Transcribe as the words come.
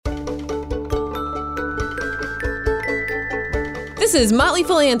This is Motley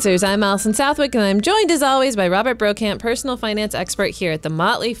Fool Answers. I'm Allison Southwick, and I'm joined as always by Robert Brokamp, personal finance expert here at the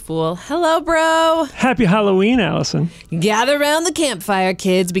Motley Fool. Hello, bro. Happy Halloween, Allison. Gather around the campfire,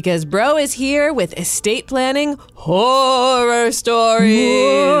 kids, because bro is here with estate planning horror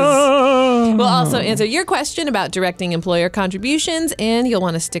stories. Whoa. We'll also answer your question about directing employer contributions, and you'll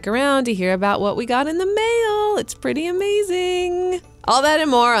want to stick around to hear about what we got in the mail. It's pretty amazing. All that and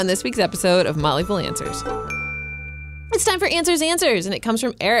more on this week's episode of Motley Fool Answers. It's time for Answers, and it comes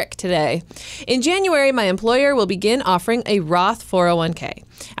from Eric today. In January, my employer will begin offering a Roth 401k.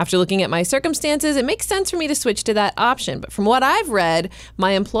 After looking at my circumstances, it makes sense for me to switch to that option. But from what I've read,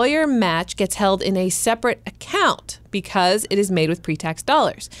 my employer match gets held in a separate account because it is made with pre-tax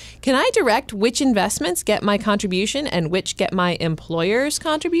dollars. Can I direct which investments get my contribution and which get my employer's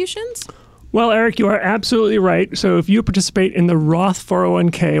contributions? Well, Eric, you are absolutely right. So if you participate in the Roth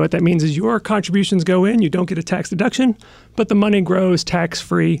 401k, what that means is your contributions go in, you don't get a tax deduction, but the money grows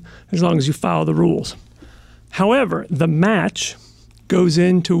tax-free as long as you follow the rules. However, the match goes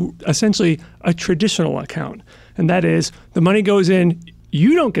into essentially a traditional account, and that is the money goes in,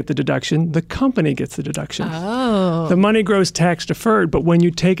 you don't get the deduction, the company gets the deduction. Oh. The money grows tax-deferred, but when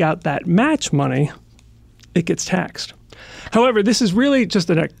you take out that match money, it gets taxed. However, this is really just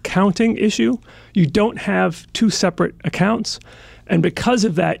an accounting issue. You don't have two separate accounts. And because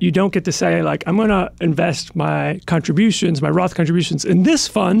of that, you don't get to say, like, I'm going to invest my contributions, my Roth contributions in this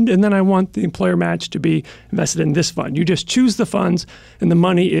fund, and then I want the employer match to be invested in this fund. You just choose the funds, and the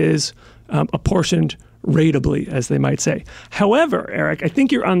money is apportioned ratably, as they might say. However, Eric, I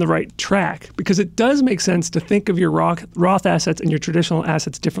think you're on the right track because it does make sense to think of your Roth assets and your traditional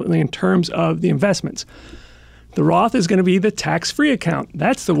assets differently in terms of the investments. The Roth is going to be the tax-free account.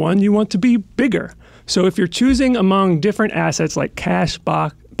 That's the one you want to be bigger. So if you're choosing among different assets like cash,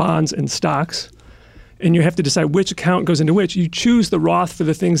 bonds, and stocks, and you have to decide which account goes into which, you choose the Roth for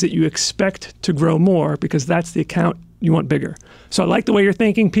the things that you expect to grow more because that's the account you want bigger. So I like the way you're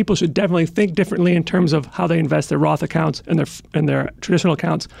thinking. People should definitely think differently in terms of how they invest their Roth accounts and their traditional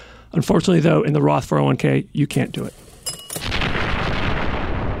accounts. Unfortunately, though, in the Roth 401k, you can't do it.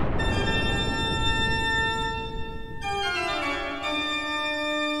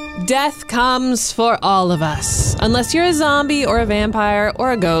 Death comes for all of us, unless you're a zombie or a vampire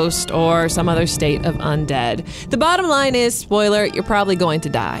or a ghost or some other state of undead. The bottom line is, spoiler, you're probably going to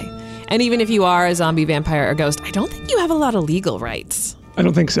die. And even if you are a zombie, vampire, or ghost, I don't think you have a lot of legal rights. I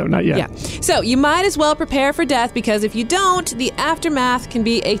don't think so, not yet. Yeah. So you might as well prepare for death because if you don't, the aftermath can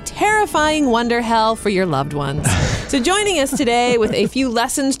be a terrifying wonder hell for your loved ones. So joining us today with a few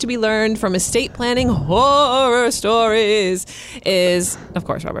lessons to be learned from estate planning horror stories is, of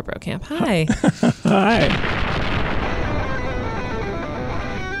course, Robert Brokamp. Hi. Hi.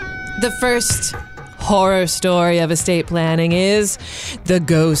 The first horror story of estate planning is The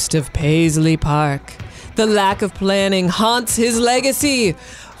Ghost of Paisley Park. The lack of planning haunts his legacy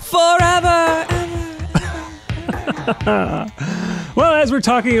forever. Well, as we're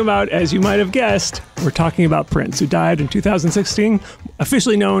talking about, as you might have guessed, we're talking about Prince, who died in 2016,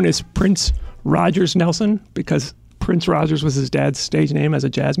 officially known as Prince Rogers Nelson, because Prince Rogers was his dad's stage name as a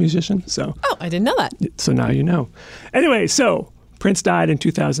jazz musician. So, Oh, I didn't know that. So now you know. Anyway, so Prince died in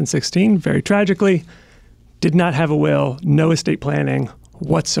 2016, very tragically, did not have a will, no estate planning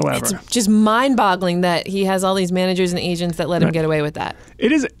whatsoever. It's just mind-boggling that he has all these managers and agents that let him get away with that.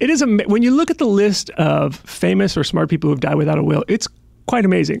 It is. When you look at the list of famous or smart people who've died without a will, it's quite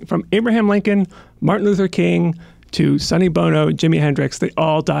amazing. From Abraham Lincoln, Martin Luther King, to Sonny Bono, Jimi Hendrix, they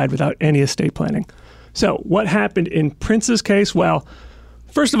all died without any estate planning. So what happened in Prince's case? Well,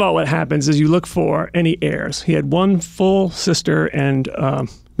 first of all, what happens is you look for any heirs. He had one full sister and,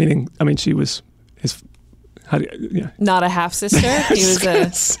 she was his... Not a half-sister? He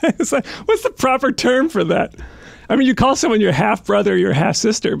was It's like, what's the proper term for that? I mean, you call someone your half-brother or your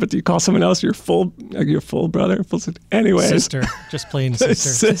half-sister, but do you call someone else your full brother? Full sister? Anyways. Sister. Just plain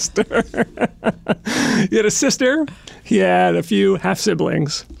sister. Sister. He had a sister. He had a few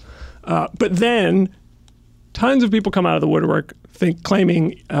half-siblings. But then tons of people come out of the woodwork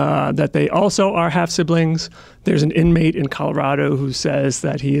claiming that they also are half-siblings. There's an inmate in Colorado who says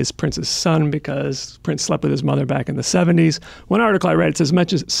that he is Prince's son because Prince slept with his mother back in the 70s. One article I read, it says as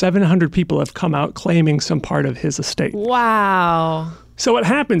much as 700 people have come out claiming some part of his estate. Wow. So what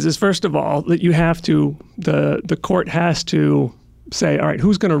happens is, first of all, that you have to, the court has to say, all right,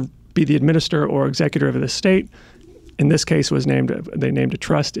 who's going to be the administrator or executor of the estate? In this case, they named a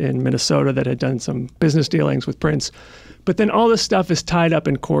trust in Minnesota that had done some business dealings with Prince. But then all this stuff is tied up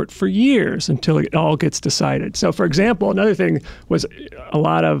in court for years until it all gets decided. So, for example, another thing was a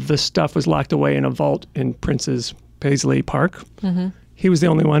lot of the stuff was locked away in a vault in Prince's Paisley Park. He was the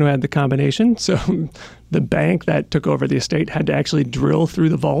only one who had the combination. So the bank that took over the estate had to actually drill through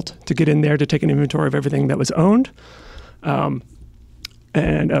the vault to get in there to take an inventory of everything that was owned.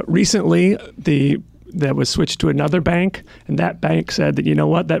 Recently, that was switched to another bank, and that bank said that, you know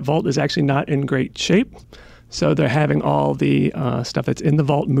what, that vault is actually not in great shape. So they're having all the stuff that's in the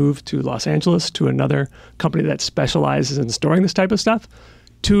vault moved to Los Angeles to another company that specializes in storing this type of stuff.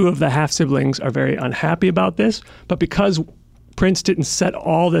 Two of the half-siblings are very unhappy about this, but because Prince didn't set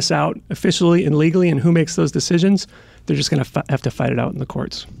all this out officially and legally and who makes those decisions, they're just going to have to fight it out in the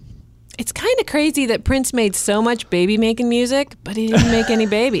courts. It's kind of crazy that Prince made so much baby-making music, but he didn't make any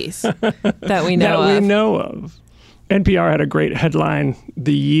babies that we know of. NPR had a great headline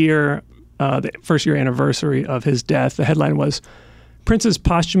the first year anniversary of his death. The headline was, Prince's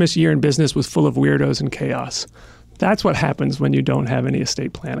posthumous year in business was full of weirdos and chaos. That's what happens when you don't have any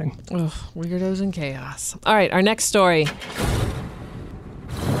estate planning. Ugh, weirdos and chaos. All right, our next story.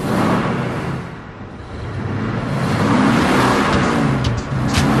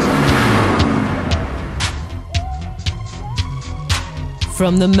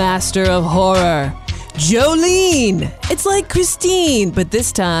 From the master of horror, Jolene. It's like Christine, but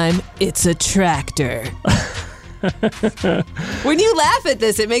this time it's a tractor. When you laugh at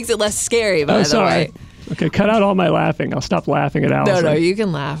this, it makes it less scary, by the way. Okay, cut out all my laughing. I'll stop laughing at Allison. No, you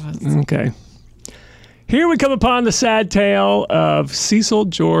can laugh. Okay. Here we come upon the sad tale of Cecil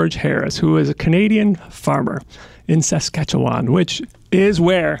George Harris, who is a Canadian farmer in Saskatchewan, which is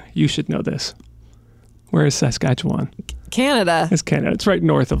where, you should know this. Where is Saskatchewan? Canada. It's Canada. It's right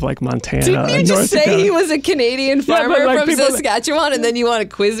north of like Montana. Didn't you just say Dakota. he was a Canadian farmer from Saskatchewan, and then you want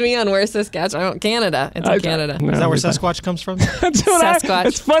to quiz me on where Saskatchewan? Canada. It's in Canada. Is that where Sasquatch comes from? Sasquatch.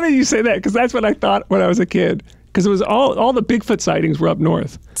 It's funny you say that because that's what I thought when I was a kid. Because it was all the Bigfoot sightings were up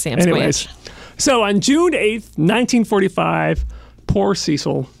north. Anyways, so on June 8th, 1945, poor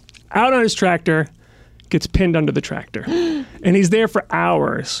Cecil, out on his tractor, gets pinned under the tractor. And he's there for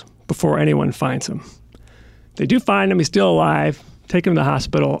hours before anyone finds him. They do find him. He's still alive. Take him to the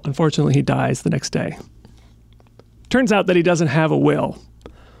hospital. Unfortunately, he dies the next day. Turns out that he doesn't have a will,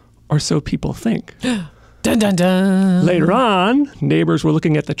 or so people think. Dun, dun, dun. Later on, neighbors were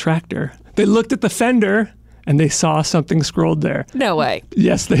looking at the tractor. They looked at the fender, and they saw something scrolled there. No way.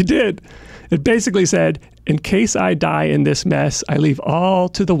 Yes, they did. It basically said, in case I die in this mess, I leave all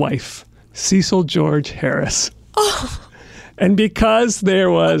to the wife, Cecil George Harris. Oh. And because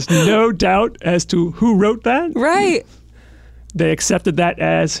there was no doubt as to who wrote that, right, they accepted that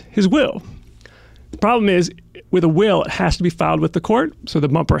as his will. The problem is, with a will, it has to be filed with the court, so the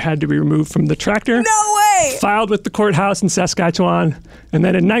bumper had to be removed from the tractor. No way! Filed with the courthouse in Saskatchewan, and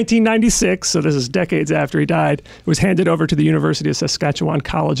then in 1996, so this is decades after he died, it was handed over to the University of Saskatchewan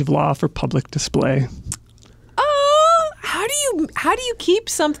College of Law for public display. Oh, how do you keep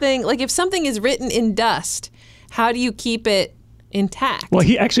something, like if something is written in dust, how do you keep it intact? Well,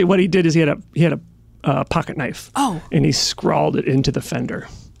 what he did is he had a pocket knife. Oh. And he scrawled it into the fender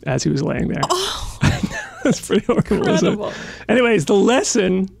as he was laying there. Oh. That's pretty horrible. Incredible. Anyways, the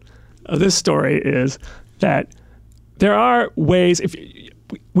lesson of this story is that there are ways, if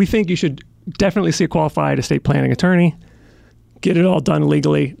we think you should definitely see a qualified estate planning attorney, get it all done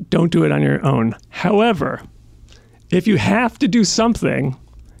legally, don't do it on your own. However, if you have to do something,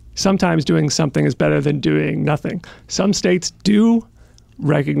 sometimes doing something is better than doing nothing. Some states do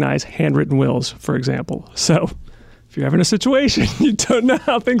recognize handwritten wills, for example. So if you're ever in a situation, you don't know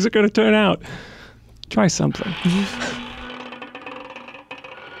how things are going to turn out, try something.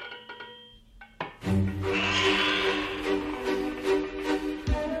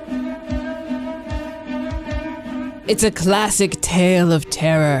 It's a classic tale of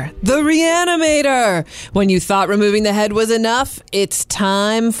terror. The Reanimator! When you thought removing the head was enough, it's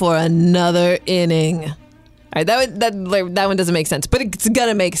time for another inning. All right, that one doesn't make sense, but it's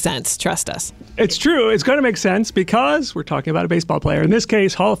gonna make sense. Trust us. It's true. It's going to make sense because we're talking about a baseball player. In this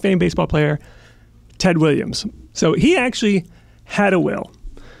case, Hall of Fame baseball player Ted Williams. So he actually had a will.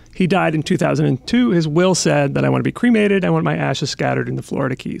 He died in 2002. His will said that I want to be cremated. I want my ashes scattered in the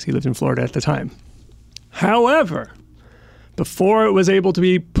Florida Keys. He lived in Florida at the time. However, before it was able to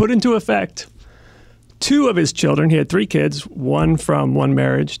be put into effect, two of his children, he had 3 kids, one from one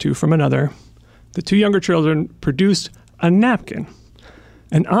marriage, 2 from another. The 2 younger children produced a napkin.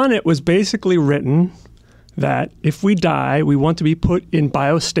 And on it was basically written that if we die, we want to be put in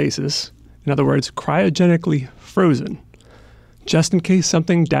biostasis, in other words, cryogenically frozen, just in case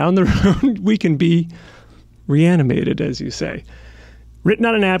something down the road, we can be reanimated, as you say. Written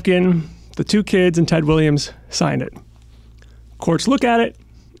on a napkin, the 2 kids and Ted Williams signed it. Courts look at it,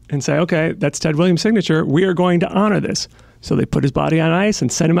 and say, okay, that's Ted Williams' signature. We are going to honor this. So they put his body on ice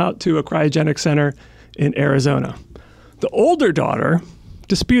and sent him out to a cryogenic center in Arizona. The older daughter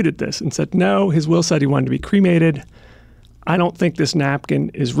disputed this and said, no, his will said he wanted to be cremated. I don't think this napkin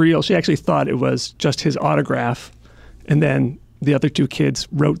is real. She actually thought it was just his autograph. And then the other two kids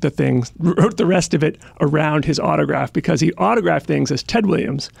wrote the rest of it around his autograph because he autographed things as Ted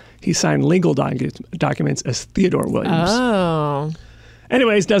Williams. He signed legal documents as Theodore Williams. Oh.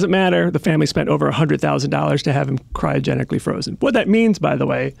 Anyways, doesn't matter. The family spent over $100,000 to have him cryogenically frozen. What that means, by the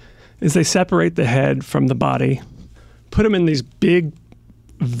way, is they separate the head from the body, put him in these big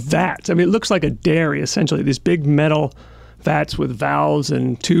vats. I mean, it looks like a dairy, essentially, these big metal vats with valves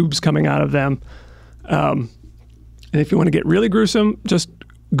and tubes coming out of them. And if you want to get really gruesome, just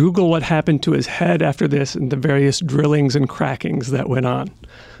Google what happened to his head after this and the various drillings and crackings that went on.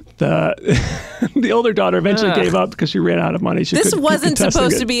 The older daughter eventually gave up because she ran out of money. This wasn't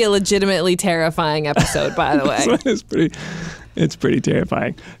supposed to be a legitimately terrifying episode, by the way. It's pretty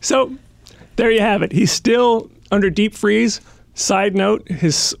terrifying. So there you have it. He's still under deep freeze. Side note,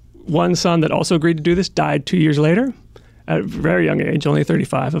 his one son that also agreed to do this died 2 years later at a very young age, only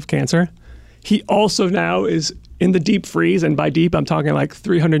 35, of cancer. He also now is in the deep freeze, and by deep, I'm talking like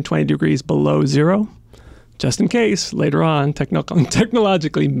 320 degrees below zero. Just in case, later on,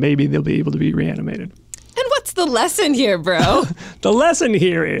 technologically, maybe they'll be able to be reanimated. And what's the lesson here, bro? The lesson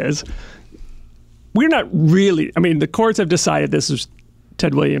here is we're not really, the courts have decided this is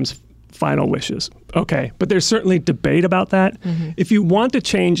Ted Williams' final wishes. Okay, but there's certainly debate about that. Mm-hmm. If you want to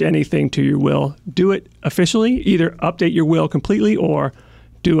change anything to your will, do it officially. Either update your will completely or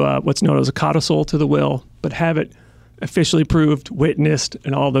do what's known as a codicil to the will, but have it officially proved, witnessed,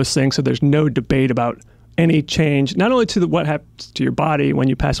 and all those things so there's no debate about any change, not only to what happens to your body when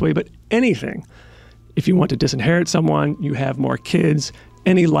you pass away, but anything. If you want to disinherit someone, you have more kids,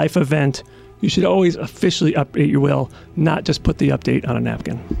 any life event, you should always officially update your will, not just put the update on a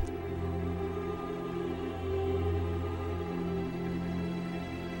napkin.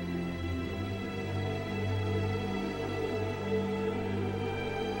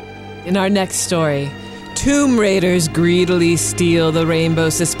 In our next story, Tomb Raiders greedily steal the rainbow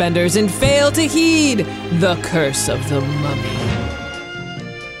suspenders and fail to heed the curse of the mummy.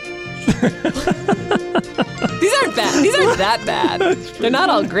 These aren't bad. These aren't that bad. They're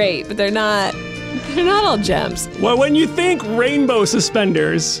not all great, but they're not all gems. Well, when you think rainbow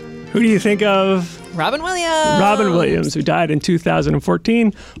suspenders, who do you think of? Robin Williams. Robin Williams, who died in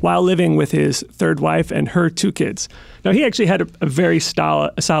 2014 while living with his third wife and her two kids. Now, he actually had a very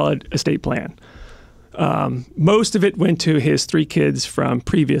solid estate plan. Most of it went to his three kids from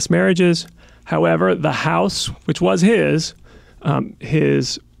previous marriages. However, the house, which was his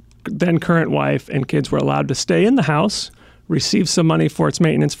then current wife and kids were allowed to stay in the house, receive some money for its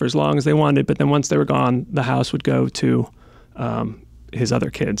maintenance for as long as they wanted, but then once they were gone, the house would go to his other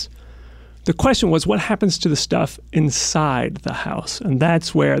kids. The question was, what happens to the stuff inside the house? And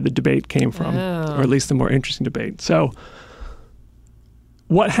that's where the debate came from, or at least the more interesting debate. So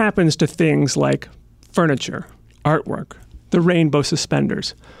what happens to things like furniture, artwork, the rainbow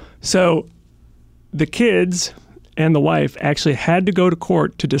suspenders? So the kids and the wife actually had to go to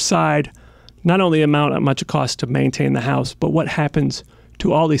court to decide not only the amount, how much it costs to maintain the house, but what happens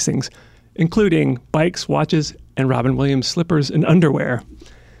to all these things, including bikes, watches, and Robin Williams slippers and underwear.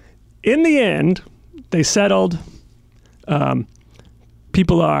 In the end, they settled.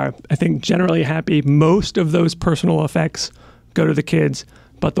 People are, I think, generally happy. Most of those personal effects go to the kids,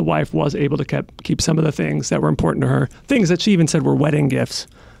 but the wife was able to keep some of the things that were important to her, things that she even said were wedding gifts,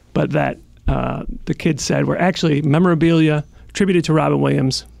 but that the kids said were actually memorabilia attributed to Robin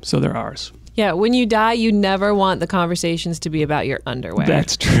Williams, so they're ours. Yeah, when you die, you never want the conversations to be about your underwear.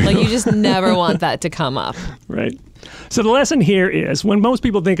 That's true. Like, you just never want that to come up. Right. So the lesson here is when most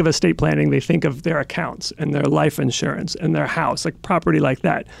people think of estate planning, they think of their accounts and their life insurance and their house, like property like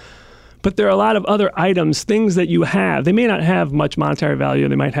that. But there are a lot of other items, things that you have. They may not have much monetary value.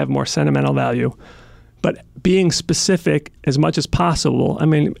 They might have more sentimental value. But being specific as much as possible,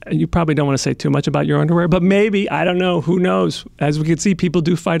 you probably don't want to say too much about your underwear, but maybe, I don't know, who knows? As we can see, people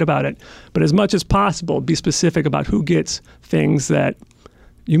do fight about it. But as much as possible, be specific about who gets things that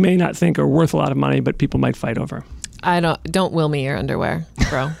you may not think are worth a lot of money, but people might fight over. Don't will me your underwear,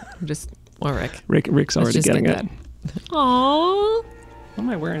 bro. Or Rick. Rick's already getting it. Aww. What am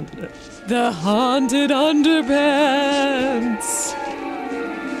I wearing today? The haunted underpants.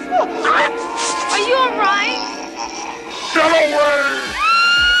 Are you all right? Get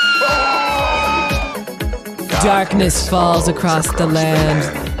away! Darkness falls across the land.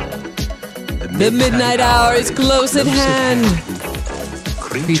 The midnight hour is close at hand.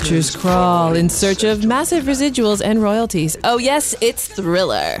 Creatures crawl in search of massive residuals and royalties. Oh yes, it's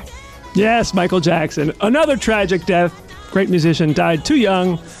Thriller. Yes, Michael Jackson. Another tragic death. Great musician, died too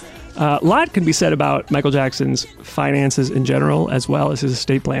young. A lot can be said about Michael Jackson's finances in general, as well as his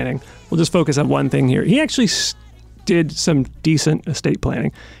estate planning. We'll just focus on one thing here. He actually did some decent estate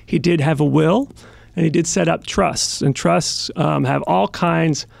planning. He did have a will, and he did set up trusts. And trusts have all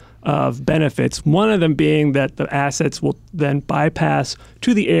kinds of benefits. One of them being that the assets will then bypass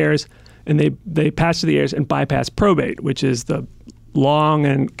to the heirs, and they pass to the heirs and bypass probate, which is the long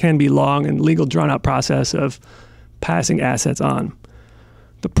and can be long and legal drawn-out process of passing assets on.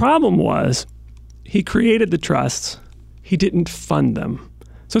 The problem was he created the trusts. He didn't fund them.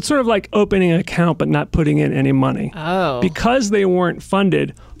 So it's sort of like opening an account but not putting in any money. Oh. Because they weren't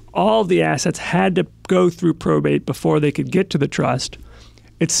funded, all the assets had to go through probate before they could get to the trust.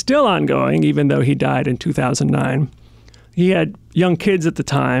 It's still ongoing, even though he died in 2009. He had young kids at the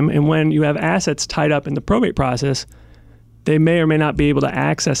time, and when you have assets tied up in the probate process, they may or may not be able to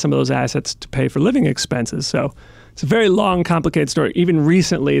access some of those assets to pay for living expenses. So it's a very long, complicated story. Even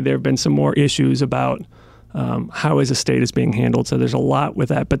recently, there have been some more issues about how his estate is being handled. So there's a lot with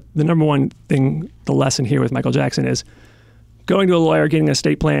that. But the number one thing, the lesson here with Michael Jackson is going to a lawyer, getting an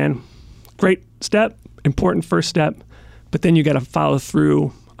estate plan, great step, important first step, but then you got to follow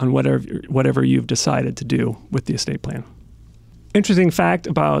through on whatever you've decided to do with the estate plan. Interesting fact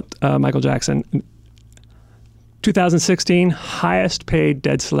about Michael Jackson, 2016, highest paid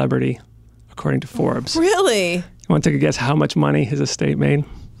dead celebrity, according to Forbes. Really? You want to take a guess how much money his estate made?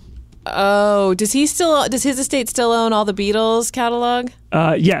 Oh, does his estate still own all the Beatles catalog?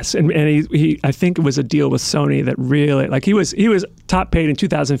 Yes, and he I think it was a deal with Sony that really, like, he was top paid in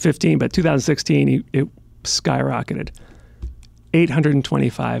 2015, but 2016 it skyrocketed,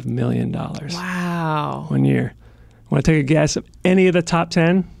 $825 million. Wow. 1 year. Want to take a guess of any of the top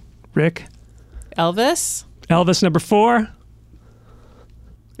 10? Rick? Elvis? Elvis, number 4.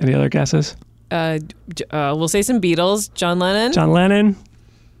 Any other guesses? We'll say some Beatles. John Lennon? John Lennon.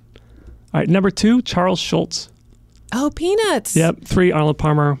 All right, number 2, Charles Schultz. Oh, Peanuts. Yep, 3, Arnold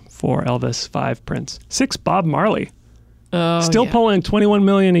Palmer. 4, Elvis. 5, Prince. 6, Bob Marley. Oh, Still yeah. pulling $21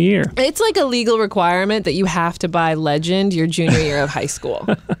 million a year. It's like a legal requirement that you have to buy Legend your junior year of high school.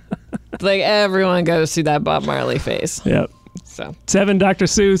 Like, everyone goes through that Bob Marley phase. Yep. So 7, Dr.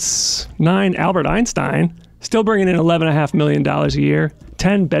 Seuss. 9, Albert Einstein. Still bringing in $11.5 million a year.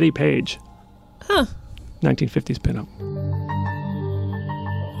 10, Betty Page. Huh. 1950s pinup.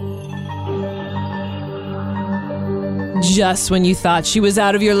 Just when you thought she was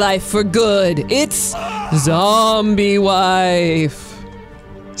out of your life for good, it's Zombie Wife.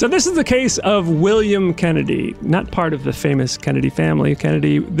 So this is the case of William Kennedy, not part of the famous Kennedy family.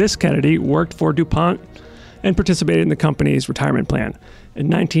 This Kennedy worked for DuPont and participated in the company's retirement plan. In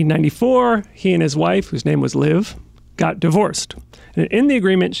 1994, he and his wife, whose name was Liv, got divorced. And in the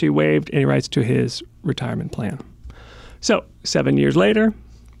agreement, she waived any rights to his retirement plan. So 7 years later,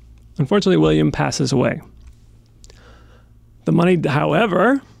 unfortunately, William passes away. The money,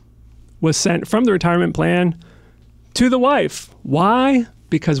 however, was sent from the retirement plan to the wife. Why?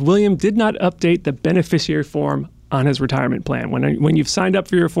 Because William did not update the beneficiary form on his retirement plan. When you've signed up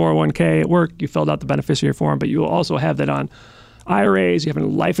for your 401k at work, you filled out the beneficiary form, but you will also have that on IRAs, you have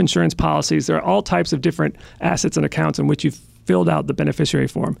life insurance policies. There are all types of different assets and accounts in which you've filled out the beneficiary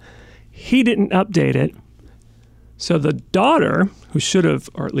form. He didn't update it. So the daughter, who should have,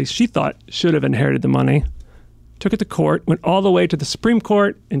 or at least she thought should have inherited the money, took it to court, went all the way to the Supreme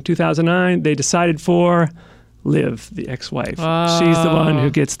Court. In 2009, they decided for Liv, the ex-wife. Oh. She's the one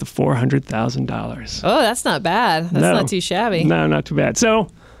who gets the $400,000. Oh, that's not bad. That's not too shabby. No, not too bad. So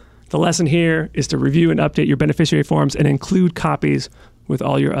the lesson here is to review and update your beneficiary forms and include copies with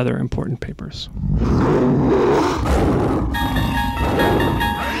all your other important papers.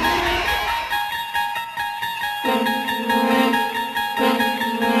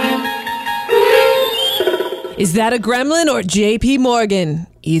 Is that a gremlin or JP Morgan?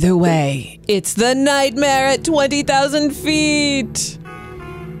 Either way, it's the nightmare at 20,000 feet.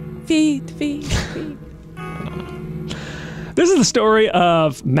 Feet. This is the story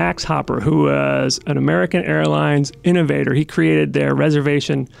of Max Hopper, who was an American Airlines innovator. He created their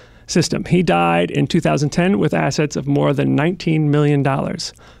reservation system. He died in 2010 with assets of more than $19 million,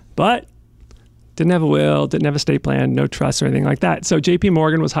 but didn't have a will, didn't have a estate plan, no trust or anything like that. So JP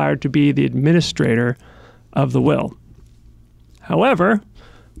Morgan was hired to be the administrator of the will. However,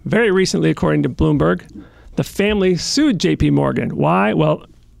 very recently, according to Bloomberg, the family sued JP Morgan. Why? Well,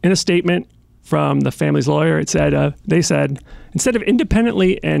 in a statement from the family's lawyer, they said, instead of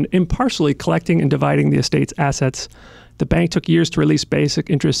independently and impartially collecting and dividing the estate's assets, The bank took years to release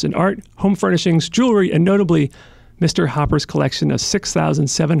basic interests in art, home furnishings, jewelry, and notably Mr. Hopper's collection of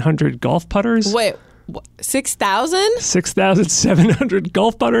 6,700 golf putters. Wait, 6,000? 6,700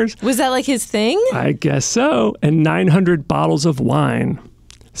 golf putters. Was that like his thing? I guess so. And 900 bottles of wine.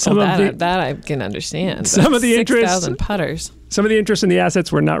 That I can understand. Some of the 6,000 putters. Some of the interest in the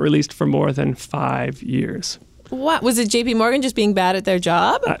assets were not released for more than 5 years. What was it? J.P. Morgan just being bad at their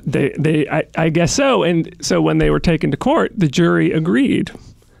job? I guess so. And so when they were taken to court, the jury agreed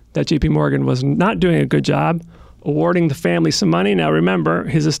that J.P. Morgan was not doing a good job, awarding the family some money. Now remember,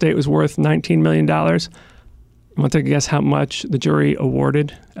 his estate was worth $19 million. Want to guess how much the jury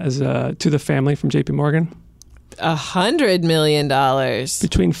awarded to the family from J.P. Morgan? $100 million.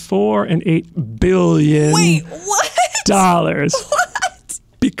 Between $4 and $8 billion. Wait, what? What?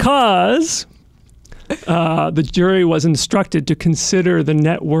 Because the jury was instructed to consider the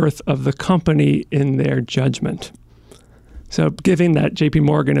net worth of the company in their judgment. So given that J.P.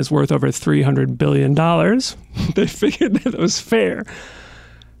 Morgan is worth over $300 billion, they figured that it was fair.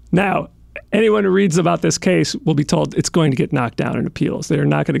 Now, anyone who reads about this case will be told it's going to get knocked down in appeals. They're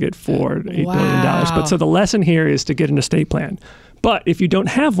not going to get $4 to $8 billion. But so the lesson here is to get an estate plan. But if you don't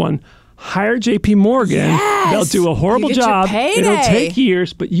have one, hire J.P. Morgan. Yes! They'll do a horrible job. It'll take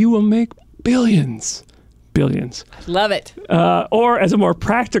years, but you will make billions. Billions. Love it. Or as a more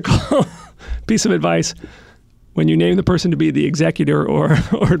practical piece of advice, when you name the person to be the executor or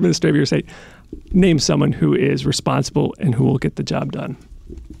administrator of your estate, name someone who is responsible and who will get the job done.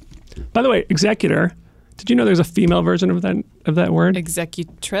 By the way, executor, did you know there's a female version of that word?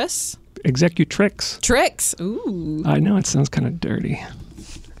 Executress? Executrix. Tricks. Ooh. I know, it sounds kind of dirty.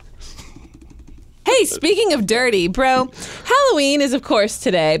 Hey, speaking of dirty, bro, Halloween is, of course,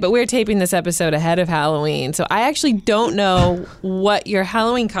 today, but we're taping this episode ahead of Halloween, so I actually don't know what your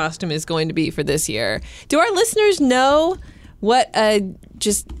Halloween costume is going to be for this year. Do our listeners know what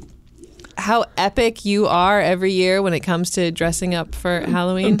just how epic you are every year when it comes to dressing up for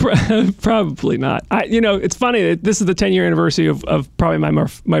Halloween? Probably not. It's funny. This is the 10-year anniversary of probably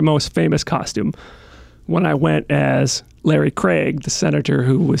my most famous costume. When I went as Larry Craig, the senator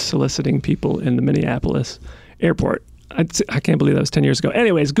who was soliciting people in the Minneapolis airport. I can't believe that was 10 years ago.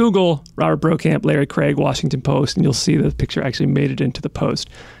 Anyways, Google Robert Brokamp, Larry Craig, Washington Post, and you'll see the picture actually made it into the Post.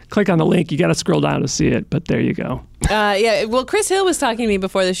 Click on the link. You got to scroll down to see it, but there you go. Yeah, well, Chris Hill was talking to me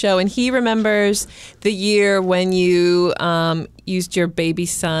before the show, and he remembers the year when you used your baby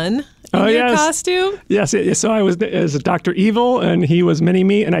son in your costume. Yes. So I was as a Dr. Evil, and he was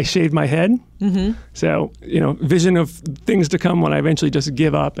Mini-Me, and I shaved my head. Mm-hmm. So, vision of things to come when I eventually just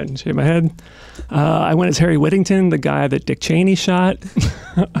give up and shave my head. I went as Harry Whittington, the guy that Dick Cheney shot.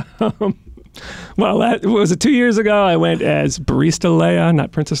 Well, was it 2 years ago? I went as Barista Leia,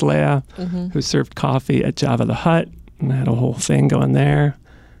 not Princess Leia, who served coffee at Jabba the Hutt, and I had a whole thing going there.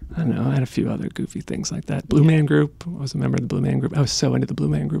 I don't know. I had a few other goofy things like that. Blue Man Group. I was a member of the Blue Man Group. I was so into the Blue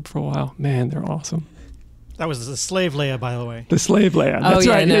Man Group for a while. Man, they're awesome. That was the slave Leia, by the way. The slave Leia. That's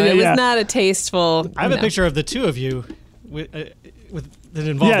right. No, it was not a tasteful. I have a picture of the two of you that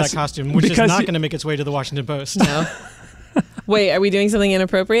involved that costume, which is not going to make its way to the Washington Post. No. Wait, are we doing something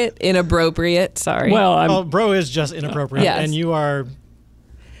inappropriate? Inappropriate, sorry. Well, bro is just inappropriate, yes. And you are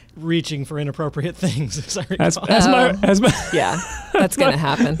reaching for inappropriate things. Yeah, that's going to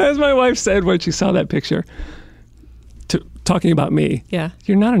happen. As my wife said when she saw that picture, talking about me, yeah,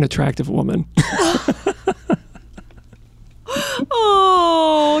 you're not an attractive woman.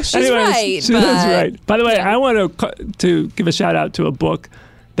 Oh, she's right. She is right. By the way, I want to give a shout out to a book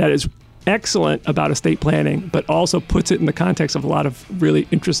that is excellent about estate planning, but also puts it in the context of a lot of really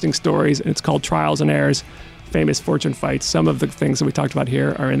interesting stories. And it's called Trials and Errors, Famous Fortune Fights. Some of the things that we talked about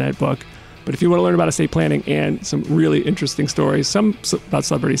here are in that book. But if you want to learn about estate planning and some really interesting stories, some about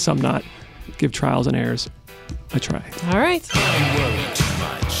celebrities, some not, give Trials and Errors a try. All right. You worry too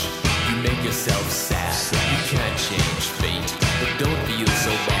much. You make yourself sad. You can't change fate, but don't feel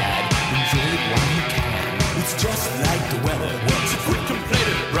so bad. Enjoy it while you can. It's just like the weather. Once you quit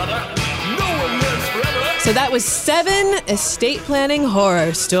complaining, brother, no one lives forever. So that was 7 estate planning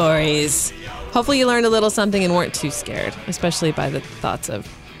horror stories. Hopefully you learned a little something and weren't too scared, especially by the thoughts of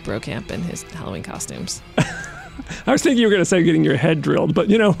Brokamp and his Halloween costumes. I was thinking you were going to say getting your head drilled, but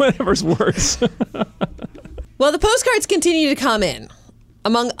whatever's worse. Well, the postcards continue to come in,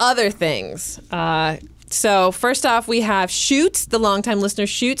 among other things. So first off, we have Shoots, the longtime listener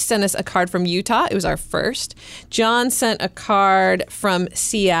Shoots, sent us a card from Utah. It was our first. John sent a card from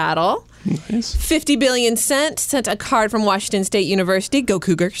Seattle. Nice. 50 Billion sent a card from Washington State University. Go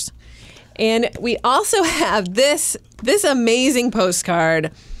Cougars. And we also have this amazing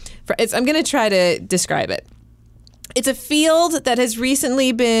postcard. I'm going to try to describe it. It's a field that has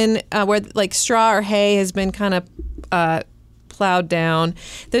recently been where like straw or hay has been kind of plowed down.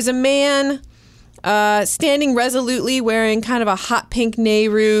 There's a man standing resolutely wearing kind of a hot pink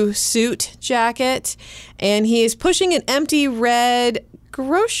Nehru suit jacket, and he is pushing an empty red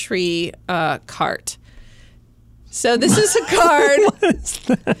grocery cart. So this is a card. What is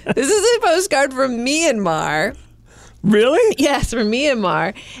that? This is a postcard from Myanmar. Really? Yes, from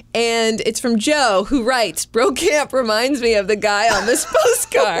Myanmar. And it's from Joe, who writes, Bro Camp reminds me of the guy on this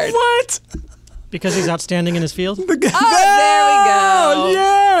postcard. What? Because he's outstanding in his field? Oh, there we go.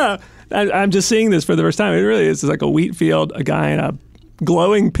 Yeah. I'm just seeing this for the first time. It really is. It's like a wheat field, a guy in a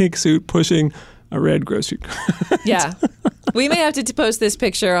glowing pink suit pushing a red grocery cart. Yeah. We may have to post this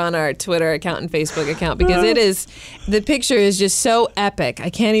picture on our Twitter account and Facebook account because the picture is just so epic. I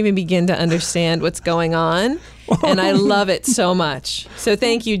can't even begin to understand what's going on. And I love it so much. So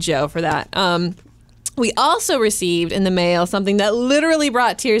thank you, Joe, for that. We also received in the mail something that literally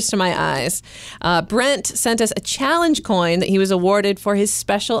brought tears to my eyes. Brent sent us a challenge coin that he was awarded for his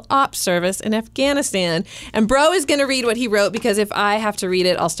special ops service in Afghanistan. And Bro is going to read what he wrote because if I have to read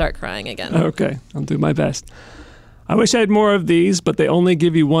it, I'll start crying again. Okay, I'll do my best. I wish I had more of these, but they only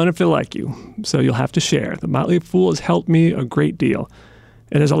give you one if they like you. So you'll have to share. The Motley Fool has helped me a great deal.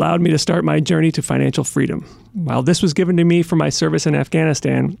 It has allowed me to start my journey to financial freedom. While this was given to me for my service in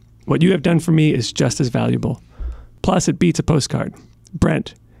Afghanistan, what you have done for me is just as valuable. Plus, it beats a postcard.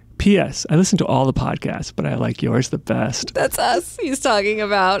 Brent, P.S. I listen to all the podcasts, but I like yours the best. That's us he's talking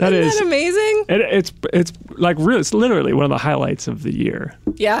about. Isn't that amazing? It's like really, it's literally one of the highlights of the year.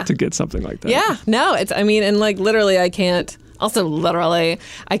 Yeah. To get something like that. Yeah. No, literally I can't. Also, literally,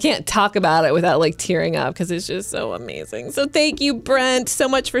 I can't talk about it without like tearing up because it's just so amazing. So thank you, Brent, so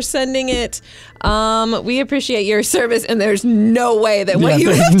much for sending it. We appreciate your service, and there's no way that what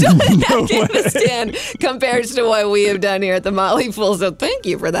you have done in Afghanistan compares to what we have done here at the Motley Fool. So thank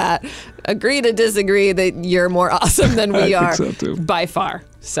you for that. Agree to disagree that you're more awesome than we are think so too. by far.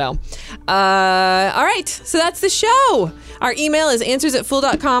 So, all right. So that's the show. Our email is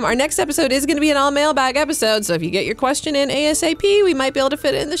answers@fool.com. Our next episode is going to be an all mailbag episode. So if you get your question in ASAP, we might be able to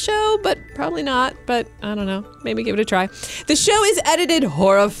fit it in the show, but probably not. But I don't know. Maybe give it a try. The show is edited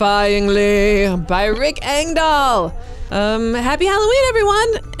horrifyingly by Rick Engdahl. Happy Halloween,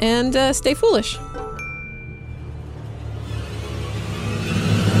 everyone, and stay foolish.